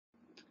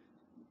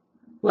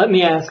Let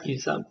me ask you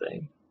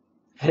something.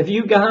 Have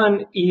you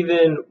gone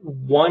even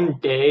one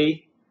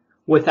day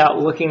without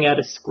looking at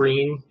a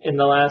screen in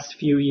the last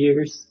few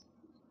years?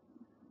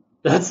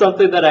 That's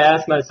something that I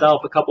asked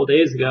myself a couple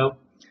days ago,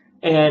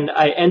 and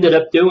I ended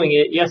up doing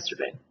it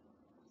yesterday.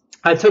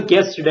 I took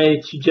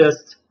yesterday to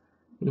just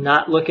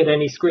not look at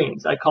any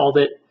screens. I called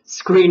it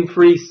Screen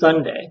Free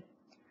Sunday.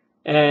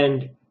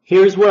 And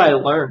here's what I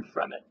learned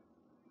from it.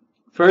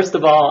 First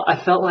of all, I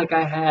felt like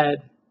I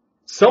had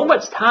so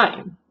much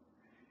time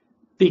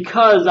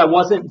because I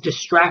wasn't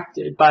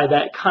distracted by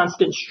that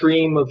constant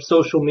stream of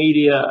social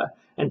media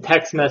and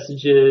text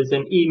messages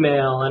and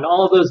email and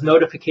all of those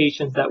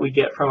notifications that we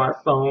get from our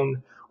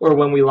phone or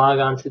when we log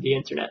on to the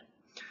internet.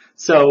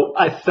 So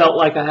I felt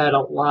like I had a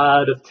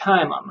lot of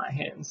time on my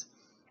hands.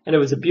 And it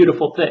was a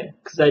beautiful thing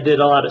because I did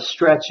a lot of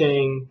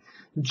stretching,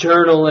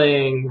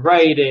 journaling,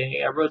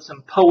 writing. I wrote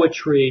some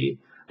poetry.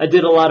 I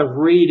did a lot of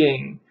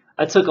reading.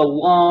 I took a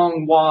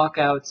long walk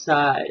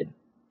outside.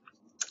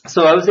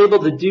 So I was able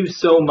to do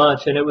so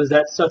much, and it was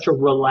at such a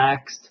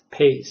relaxed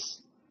pace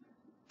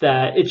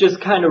that it just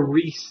kind of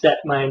reset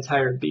my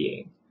entire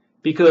being.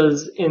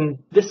 Because in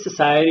this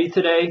society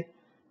today,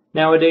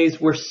 nowadays,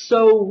 we're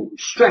so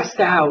stressed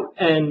out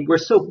and we're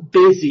so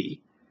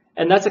busy,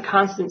 and that's a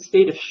constant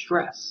state of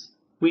stress.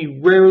 We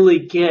rarely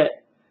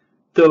get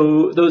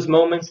those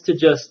moments to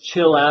just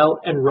chill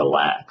out and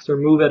relax or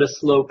move at a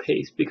slow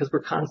pace because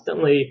we're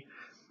constantly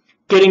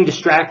getting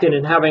distracted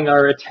and having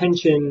our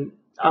attention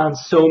on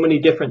so many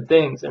different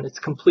things, and it's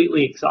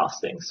completely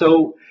exhausting.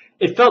 So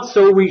it felt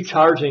so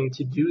recharging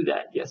to do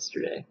that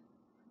yesterday.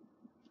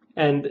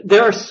 And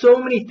there are so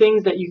many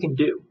things that you can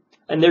do,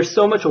 and there's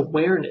so much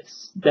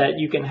awareness that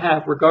you can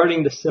have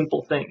regarding the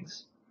simple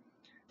things.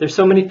 There's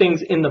so many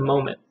things in the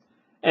moment.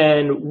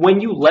 And when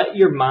you let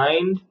your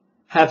mind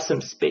have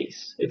some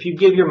space, if you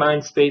give your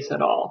mind space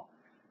at all,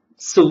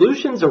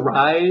 solutions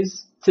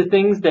arise to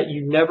things that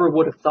you never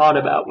would have thought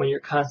about when you're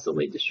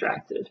constantly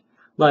distracted.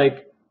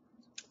 Like,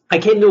 I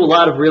came to a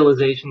lot of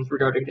realizations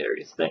regarding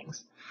various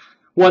things.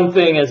 One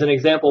thing, as an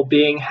example,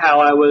 being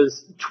how I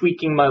was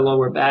tweaking my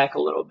lower back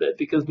a little bit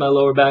because my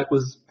lower back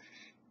was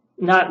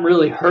not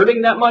really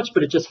hurting that much,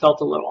 but it just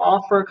felt a little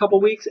off for a couple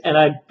weeks. And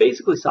I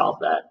basically solved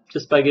that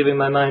just by giving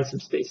my mind some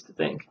space to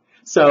think.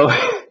 So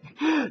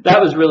that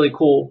was really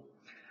cool.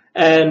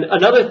 And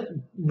another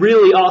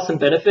really awesome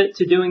benefit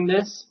to doing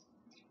this,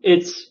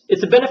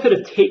 it's a benefit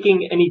of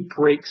taking any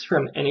breaks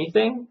from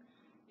anything,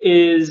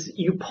 is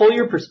you pull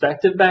your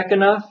perspective back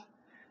enough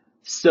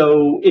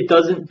so it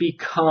doesn't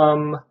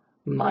become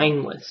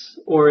mindless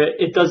or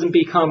it doesn't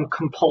become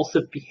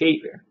compulsive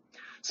behavior.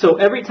 So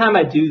every time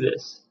I do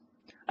this,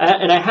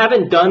 and I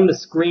haven't done the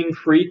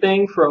screen-free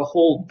thing for a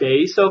whole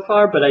day so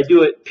far, but I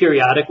do it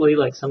periodically,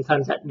 like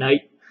sometimes at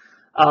night.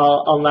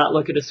 I'll not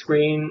look at a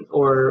screen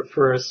or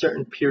for a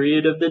certain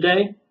period of the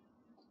day.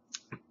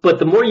 But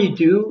the more you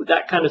do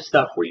that kind of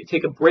stuff where you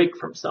take a break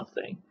from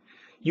something,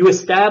 you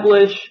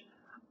establish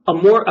a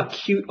more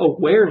acute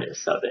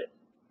awareness of it.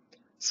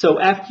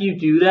 So after you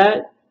do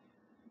that,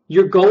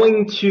 you're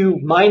going to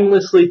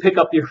mindlessly pick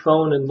up your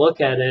phone and look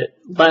at it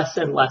less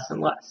and less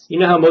and less. You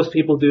know how most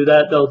people do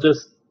that? They'll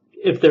just,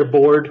 if they're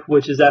bored,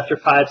 which is after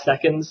 5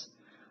 seconds,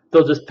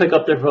 they'll just pick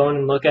up their phone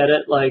and look at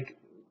it like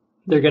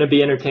they're going to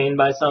be entertained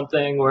by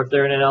something, or if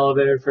they're in an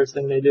elevator, first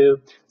thing they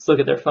do is look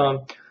at their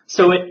phone.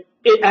 So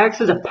it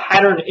acts as a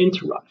pattern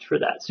interrupt for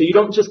that. So you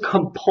don't just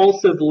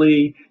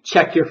compulsively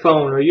check your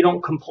phone, or you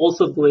don't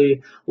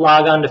compulsively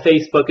log on to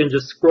Facebook and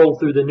just scroll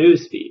through the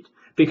news feed,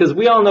 because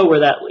we all know where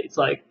that leads.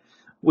 Like,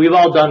 we've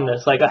all done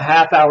this. Like a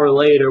half hour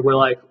later, we're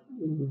like,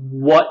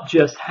 what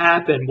just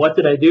happened? What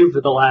did I do for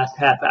the last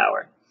half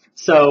hour?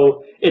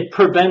 So it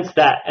prevents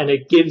that, and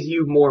it gives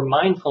you more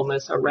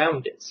mindfulness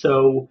around it.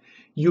 So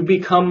you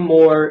become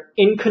more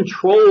in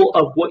control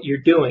of what you're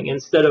doing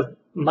instead of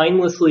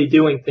mindlessly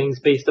doing things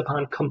based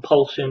upon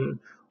compulsion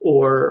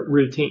or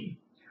routine.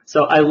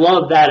 So I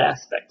love that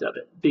aspect of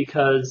it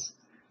because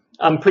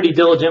I'm pretty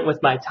diligent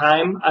with my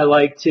time. I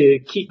like to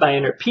keep my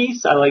inner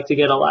peace. I like to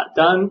get a lot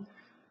done.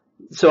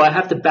 So I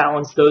have to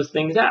balance those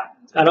things out.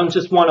 I don't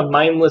just want to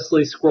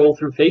mindlessly scroll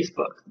through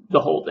Facebook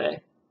the whole day.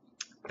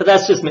 But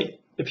that's just me.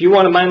 If you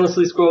want to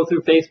mindlessly scroll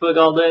through Facebook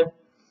all day,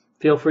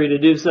 feel free to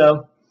do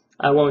so.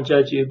 I won't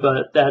judge you,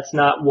 but that's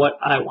not what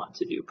I want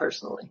to do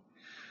personally.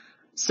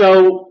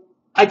 So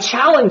I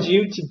challenge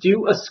you to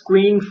do a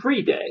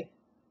screen-free day.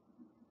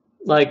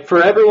 Like,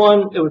 for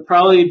everyone, it would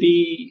probably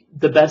be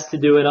the best to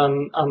do it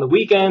on the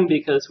weekend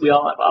because we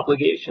all have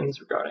obligations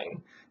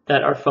regarding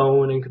that, our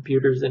phone and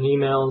computers and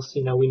emails.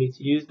 You know, we need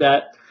to use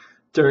that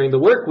during the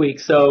work week.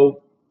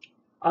 So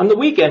on the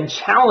weekend,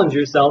 challenge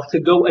yourself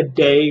to go a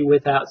day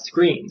without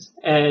screens.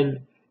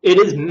 And it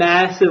is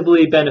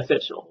massively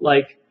beneficial.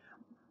 Like,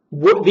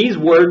 these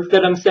words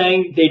that I'm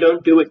saying, they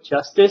don't do it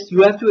justice.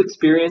 You have to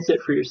experience it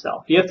for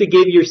yourself. You have to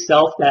give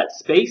yourself that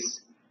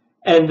space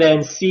and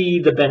then see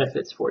the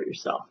benefits for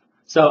yourself.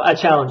 So I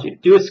challenge you,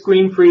 do a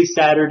screen-free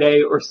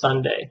Saturday or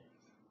Sunday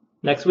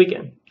next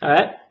weekend. All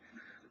right?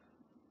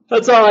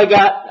 That's all I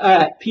got. All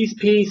right. Peace,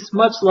 peace,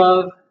 much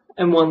love,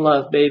 and one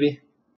love, baby.